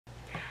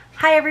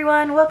Hi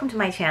everyone, welcome to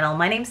my channel.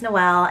 My name's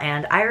Noelle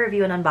and I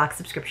review and unbox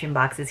subscription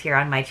boxes here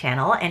on my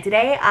channel, and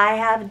today I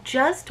have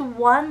just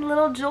one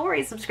little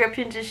jewelry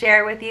subscription to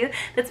share with you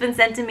that's been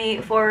sent to me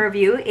for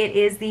review. It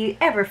is the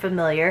ever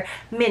familiar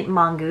mint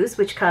Mongoose,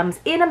 which comes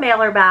in a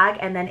mailer bag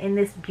and then in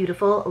this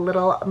beautiful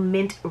little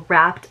mint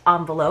wrapped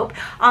envelope.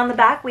 On the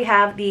back we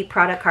have the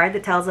product card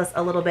that tells us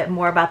a little bit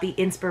more about the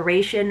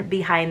inspiration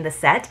behind the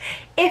set.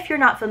 If you're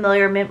not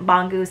familiar, mint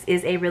Mongoose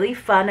is a really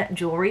fun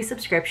jewelry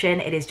subscription.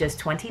 It is just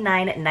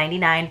 $29.99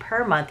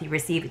 per month. You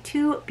receive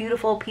two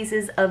beautiful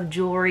pieces of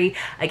jewelry,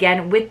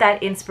 again with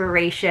that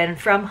inspiration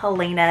from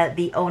Helena,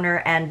 the owner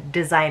and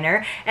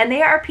designer, and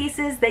they are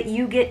pieces that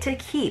you get to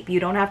keep. You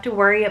don't have to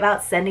worry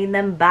about sending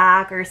them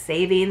back or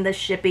saving the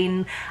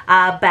shipping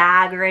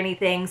bag or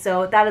anything,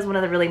 so that is one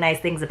of the really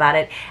nice things about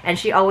it. And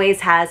she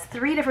always has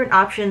three different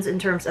options in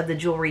terms of the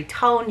jewelry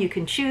tone. You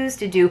can choose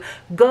to do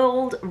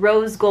gold,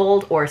 rose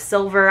gold, or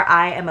silver.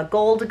 I am a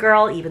gold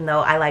girl, even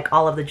though I like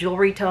all of the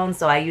jewelry tones,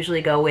 so I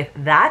usually go with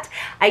that.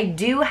 I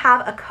do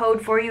have a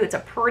code for you. It's a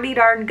pretty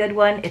darn good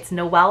one. It's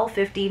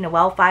Noelle50,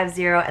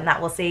 Noelle50, and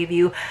that will save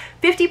you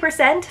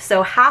 50%,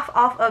 so half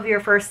off of your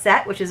first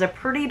set, which is a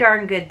pretty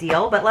darn good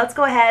deal. But let's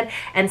go ahead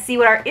and see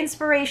what our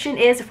inspiration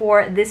is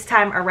for this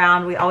time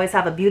around. We always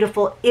have a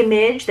beautiful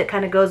image that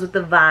kind of goes with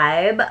the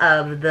vibe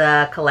of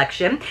the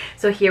collection.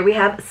 So here we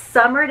have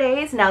Summer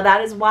Days. Now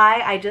that is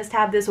why I just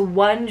have this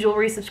one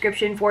jewelry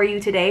subscription for you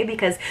today,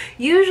 because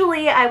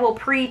usually I will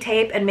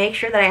pre-tape and make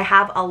sure that I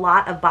have a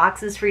lot of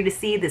boxes for you to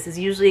see. This is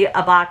usually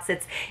a box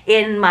that's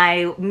in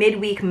my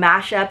midweek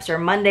mashups or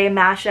Monday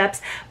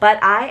mashups,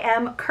 but I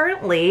am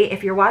currently,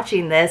 if you're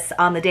watching this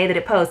on the day that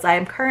it posts, I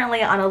am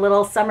currently on a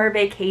little summer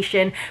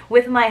vacation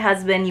with my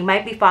husband. You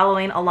might be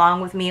following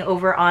along with me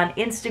over on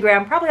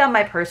Instagram, probably on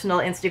my personal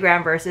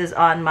Instagram versus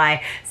on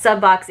my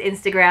Subbox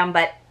Instagram,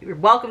 but you're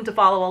welcome to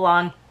follow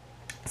along.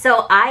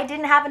 So I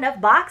didn't have enough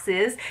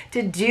boxes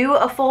to do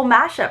a full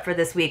mashup for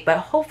this week, but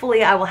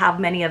hopefully I will have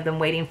many of them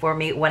waiting for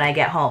me when I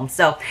get home.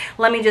 So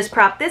let me just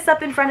prop this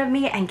up in front of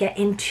me and get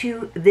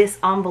into this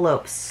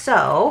envelope.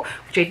 So,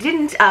 which I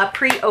didn't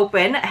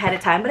pre-open ahead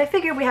of time, but I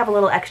figured we have a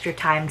little extra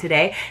time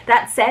today.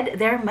 That said,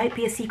 there might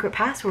be a secret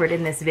password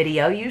in this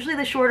video. Usually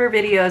the shorter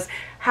videos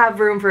have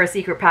room for a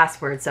secret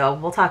password, so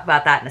we'll talk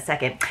about that in a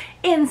second.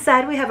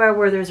 Inside we have our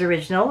Werther's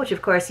Original, which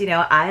of course, you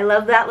know, I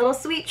love that little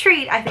sweet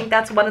treat. I think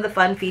that's one of the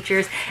fun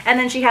features. And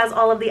then she has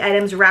all of the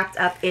items wrapped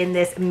up in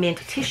this mint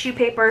tissue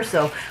paper.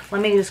 So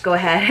let me just go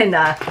ahead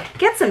and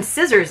get some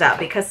scissors out,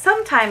 because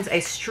sometimes I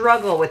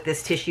struggle with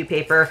this tissue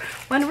paper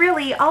when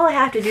really all I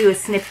have to do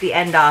is snip the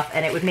end off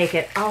and it would make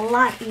it a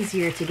lot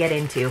easier to get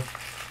into.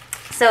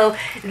 So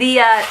the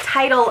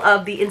title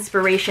of the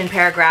inspiration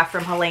paragraph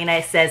from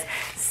Helena says,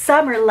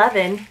 "Summer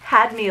Lovin'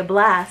 had me a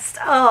blast."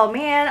 Oh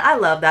man, I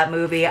love that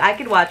movie. I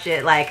could watch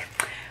it like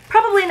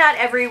probably not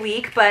every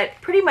week, but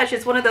pretty much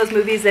it's one of those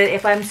movies that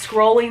if I'm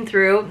scrolling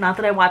through, not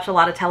that I watch a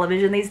lot of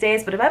television these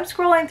days, but if I'm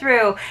scrolling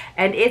through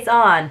and it's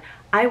on,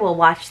 I will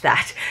watch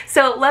that.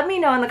 So let me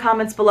know in the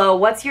comments below,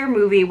 what's your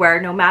movie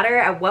where no matter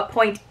at what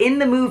point in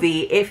the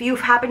movie, if you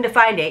happen to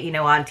find it, you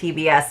know, on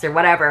TBS or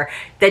whatever,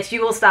 that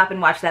you will stop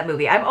and watch that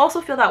movie. I also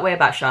feel that way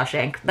about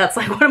Shawshank. That's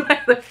like one of my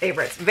other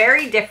favorites.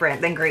 Very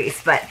different than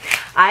Grease, but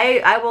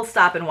I will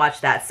stop and watch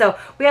that. So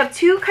we have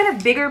two kind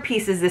of bigger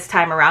pieces this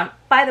time around.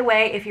 By the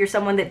way, if you're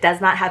someone that does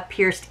not have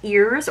pierced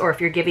ears, or if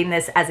you're giving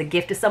this as a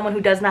gift to someone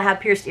who does not have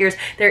pierced ears,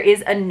 there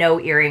is a no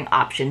earring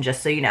option,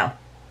 just so you know.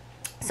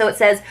 So it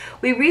says,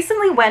 "We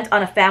recently went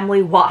on a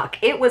family walk.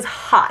 It was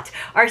hot.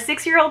 Our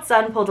 6-year-old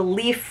son pulled a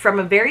leaf from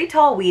a very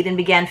tall weed and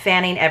began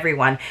fanning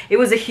everyone. It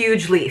was a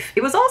huge leaf.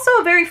 It was also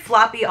a very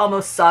floppy,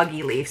 almost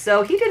soggy leaf,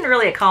 so he didn't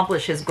really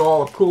accomplish his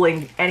goal of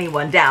cooling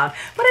anyone down,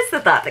 but it's the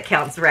thought that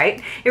counts,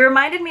 right? It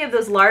reminded me of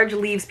those large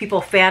leaves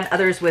people fan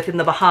others with in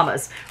the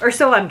Bahamas, or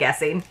so I'm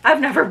guessing. I've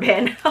never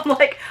been." I'm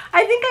like,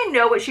 I think I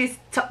know what she's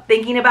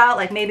thinking about,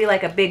 like maybe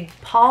like a big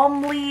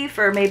palm leaf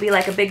or maybe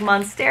like a big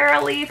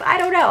monstera leaf. I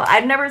don't know.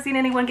 I've never seen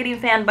anyone getting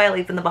fanned by a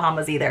leaf in the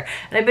Bahamas either,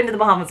 and I've been to the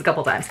Bahamas a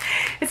couple times.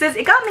 It says,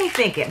 "It got me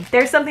thinking.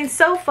 There's something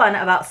so fun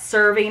about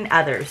serving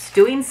others.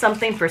 Doing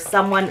something for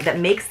someone that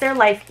makes their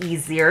life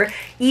easier,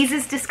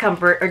 eases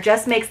discomfort, or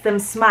just makes them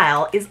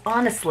smile is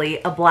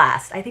honestly a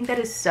blast." I think that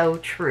is so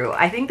true.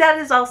 I think that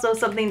is also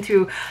something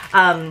to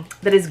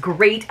that is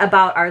great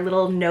about our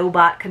little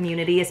NoBot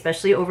community,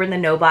 especially over in the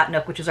NoBot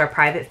Nook, which is our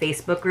private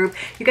Facebook group.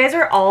 You guys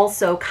are all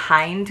so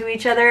kind to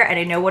each other, and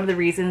I know one of the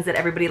reasons that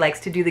everybody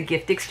likes to do the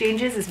gift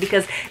exchanges is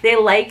because they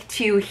like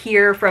to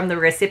hear from the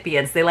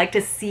recipients. They like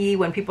to see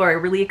when people are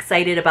really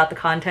excited about the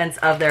contents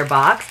of their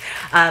box,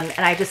 and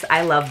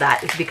I love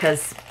that. It's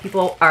because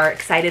people are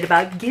excited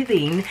about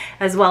giving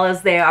as well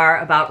as they are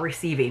about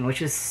receiving,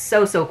 which is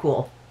so, so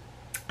cool.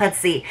 Let's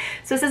see.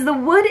 So it says the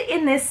wood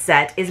in this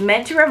set is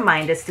meant to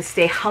remind us to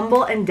stay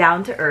humble and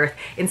down to earth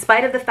in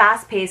spite of the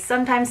fast-paced,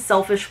 sometimes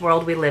selfish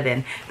world we live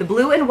in. The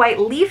blue and white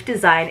leaf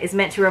design is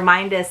meant to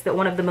remind us that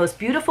one of the most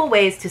beautiful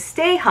ways to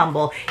stay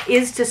humble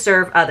is to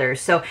serve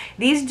others. So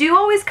these do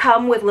always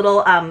come with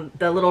little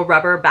the little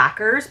rubber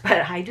backers,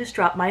 but I just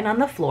dropped mine on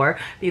the floor.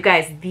 You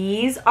guys,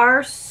 these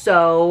are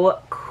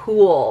so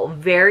cool.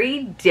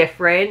 Very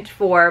different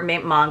for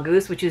Mint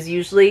Mongoose, which is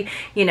usually,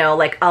 you know,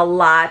 like a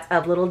lot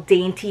of little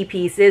dainty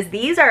pieces.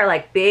 These are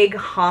like big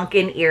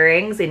honkin'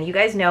 earrings, and you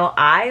guys know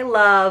I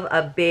love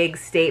a big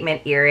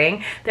statement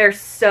earring. They're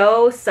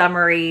so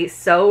summery,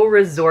 so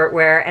resort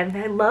wear, and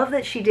I love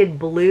that she did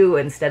blue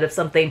instead of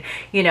something,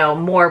 you know,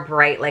 more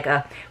bright like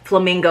a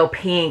flamingo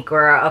pink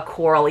or a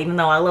coral, even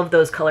though I love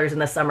those colors in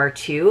the summer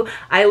too.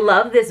 I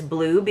love this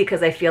blue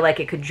because I feel like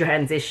it could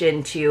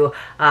transition to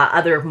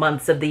other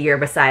months of the year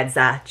besides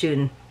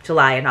June,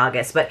 July, and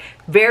August, but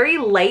very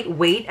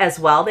lightweight as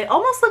well. They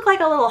almost look like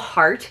a little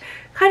heart,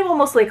 kind of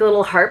almost like a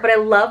little heart, but I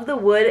love the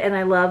wood and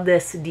I love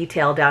this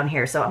detail down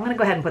here. So I'm gonna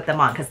go ahead and put them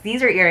on because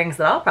these are earrings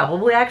that I'll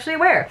probably actually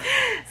wear.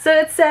 So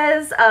it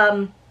says,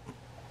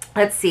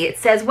 let's see, it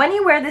says, when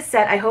you wear this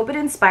set, I hope it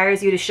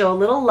inspires you to show a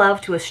little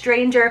love to a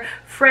stranger,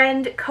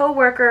 friend,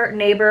 co-worker,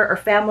 neighbor, or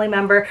family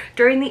member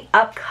during the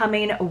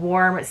upcoming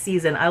warm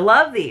season. I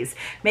love these.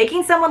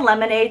 Making someone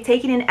lemonade,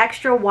 taking in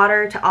extra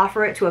water to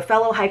offer it to a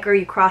fellow hiker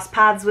you cross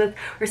paths with,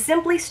 or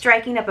simply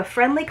striking up a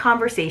friendly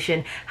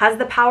conversation has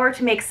the power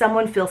to make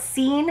someone feel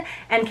seen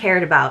and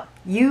cared about.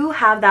 You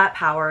have that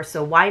power,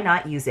 so why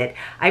not use it?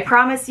 I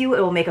promise you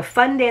it will make a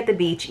fun day at the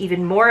beach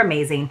even more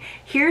amazing.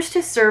 Here's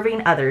to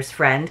serving others,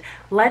 friend.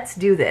 Let's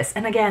do this.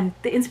 And again,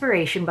 the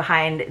inspiration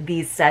behind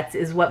these sets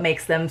is what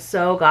makes them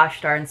so gosh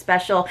darn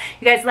special.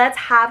 You guys, let's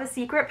have a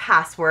secret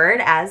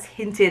password as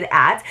hinted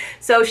at.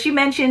 So she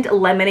mentioned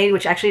lemonade,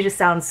 which actually just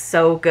sounds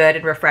so good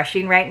and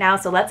refreshing right now.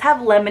 So let's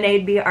have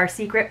lemonade be our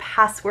secret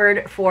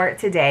password for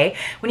today.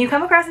 When you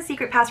come across a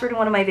secret password in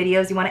one of my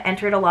videos, you want to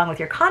enter it along with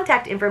your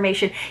contact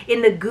information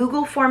in the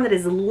Google form that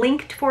is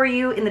linked for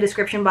you in the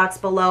description box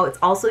below. It's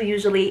also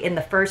usually in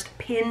the first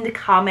pinned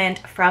comment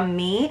from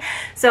me.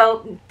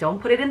 So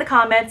don't put it in the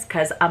comments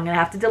because I'm gonna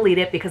have to delete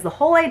it, because the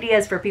whole idea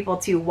is for people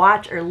to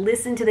watch or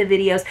listen to the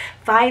videos,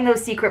 find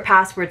those secret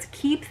passwords,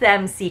 keep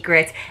them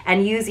secret,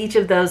 and use each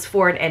of those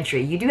for an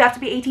entry. You do have to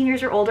be 18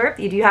 years or older.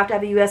 You do have to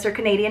have a US or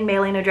Canadian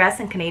mailing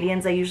address, and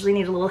Canadians, I usually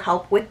need a little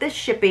help with the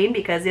shipping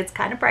because it's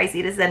kind of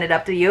pricey to send it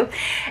up to you.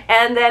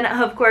 And then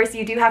of course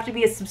you do have to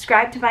be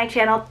subscribed to my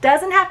channel.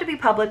 Doesn't have to be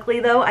publicly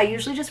though. I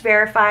usually just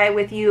verify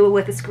with you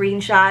with a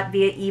screenshot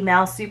via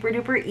email. Super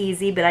duper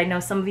easy, but I know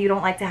some of you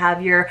don't like to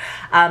have your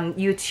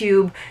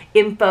YouTube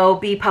info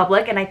be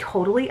public, and I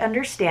totally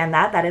understand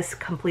that. That is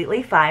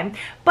completely fine,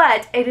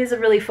 but it is a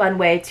really fun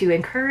way to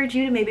encourage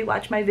you to maybe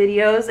watch my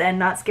videos and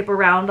not skip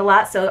around a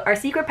lot. So our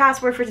secret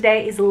password for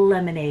today is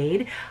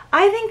lemonade.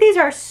 I think these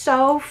are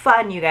so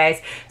fun, you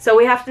guys. So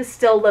we have to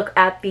still look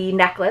at the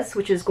necklace,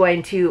 which is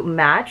going to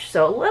match.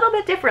 So a little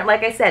bit different,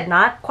 like I said,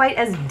 not quite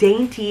as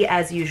dainty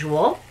as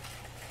usual,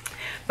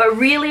 but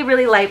really,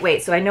 really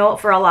lightweight. So I know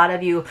for a lot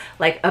of you,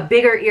 like a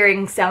bigger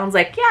earring sounds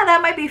like, yeah,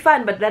 that might be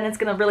fun, but then it's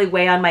gonna really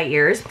weigh on my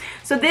ears.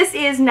 So this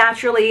is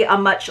naturally a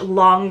much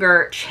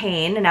longer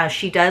chain. Now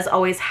she does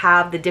always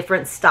have the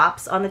different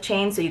stops on the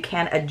chain, so you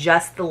can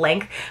adjust the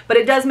length, but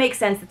it does make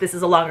sense that this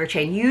is a longer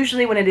chain.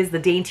 Usually when it is the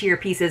daintier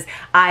pieces,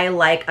 I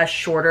like a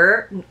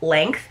shorter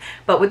length,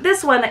 but with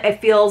this one,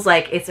 it feels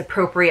like it's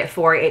appropriate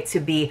for it to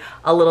be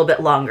a little bit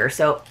longer.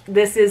 So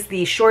this is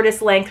the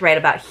shortest length right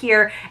about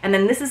here, and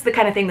then this is the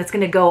kind of thing that's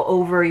gonna go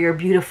over your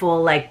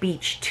beautiful like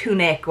beach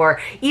tunic,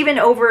 or even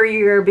over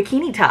your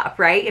bikini top,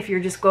 right? If you're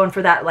just going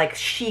for that like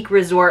chic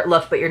resort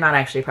look, but you're not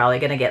actually probably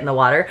gonna get in the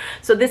water.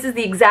 So this is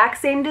the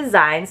exact same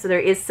design. So there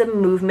is some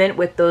movement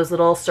with those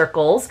little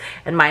circles,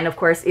 and mine of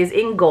course is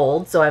in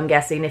gold. So I'm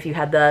guessing if you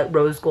had the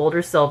rose gold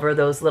or silver,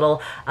 those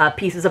little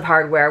pieces of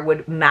hardware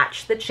would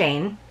match the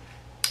chain.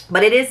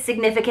 But it is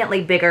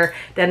significantly bigger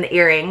than the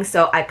earrings,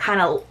 so I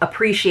kind of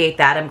appreciate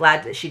that. I'm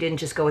glad that she didn't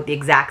just go with the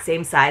exact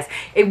same size.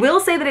 It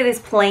will say that it is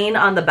plain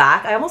on the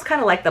back. I almost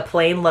kind of like the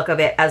plain look of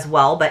it as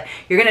well, but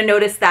you're going to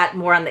notice that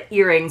more on the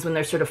earrings when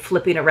they're sort of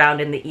flipping around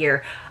in the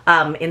ear,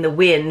 in the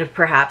wind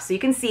perhaps. So you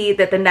can see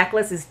that the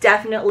necklace is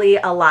definitely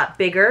a lot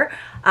bigger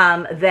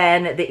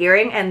than the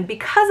earring, and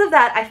because of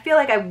that I feel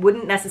like I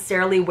wouldn't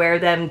necessarily wear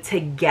them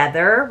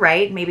together,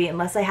 right? Maybe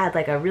unless I had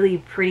like a really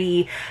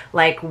pretty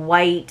like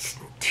white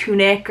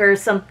tunic or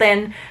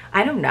something.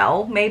 I don't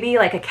know, maybe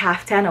like a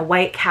caftan, a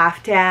white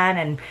caftan,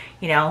 and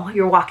you know,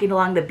 you're walking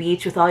along the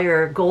beach with all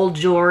your gold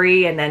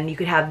jewelry, and then you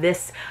could have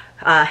this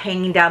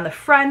hanging down the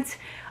front.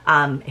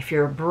 If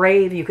you're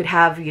brave, you could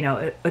have, you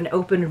know, an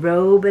open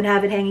robe and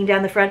have it hanging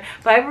down the front.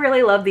 But I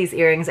really love these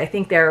earrings. I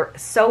think they're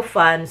so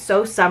fun,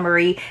 so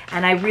summery,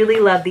 and I really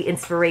love the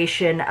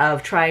inspiration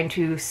of trying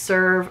to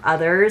serve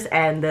others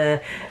and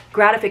the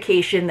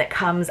gratification that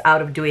comes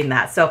out of doing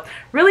that. So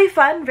really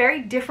fun,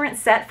 very different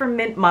set from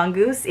Mint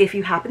Mongoose. If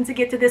you happen to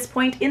get to this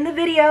point in the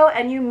video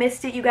and you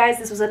missed it, you guys,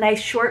 this was a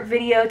nice short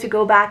video to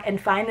go back and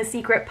find the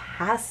secret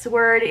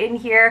password in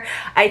here.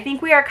 I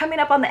think we are coming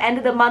up on the end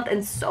of the month,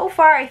 and so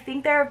far I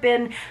think there have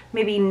been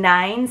maybe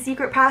 9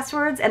 secret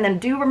passwords. And then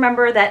do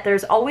remember that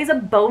there's always a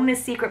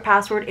bonus secret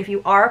password if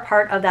you are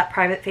part of that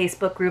private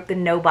Facebook group, the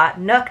No Bot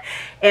Nook.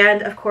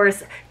 And of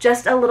course,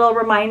 just a little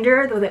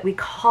reminder though that we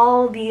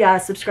call the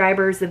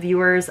subscribers, the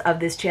viewers of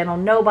this channel,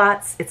 no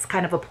bots. It's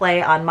kind of a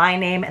play on my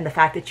name and the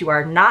fact that you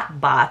are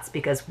not bots,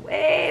 because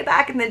way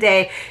back in the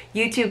day,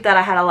 YouTube thought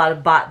I had a lot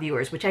of bot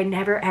viewers, which I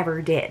never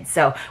ever did.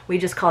 So we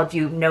just called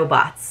you no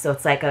bots. So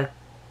it's like a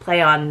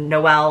play on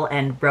Noel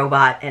and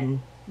robot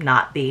and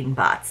not being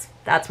bots.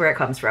 That's where it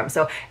comes from.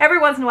 So every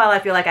once in a while I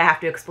feel like I have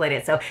to explain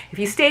it. So if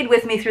you stayed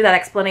with me through that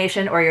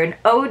explanation, or you're an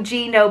OG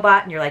no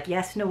bot and you're like,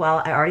 yes,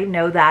 Noel, I already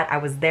know that. I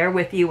was there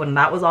with you when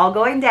that was all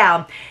going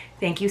down.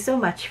 Thank you so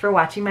much for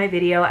watching my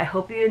video. I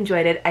hope you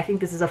enjoyed it. I think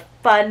this is a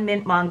fun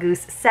Mint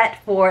Mongoose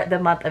set for the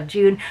month of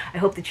June. I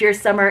hope that your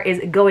summer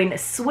is going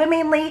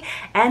swimmingly,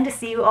 and to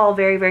see you all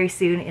very, very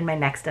soon in my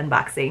next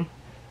unboxing.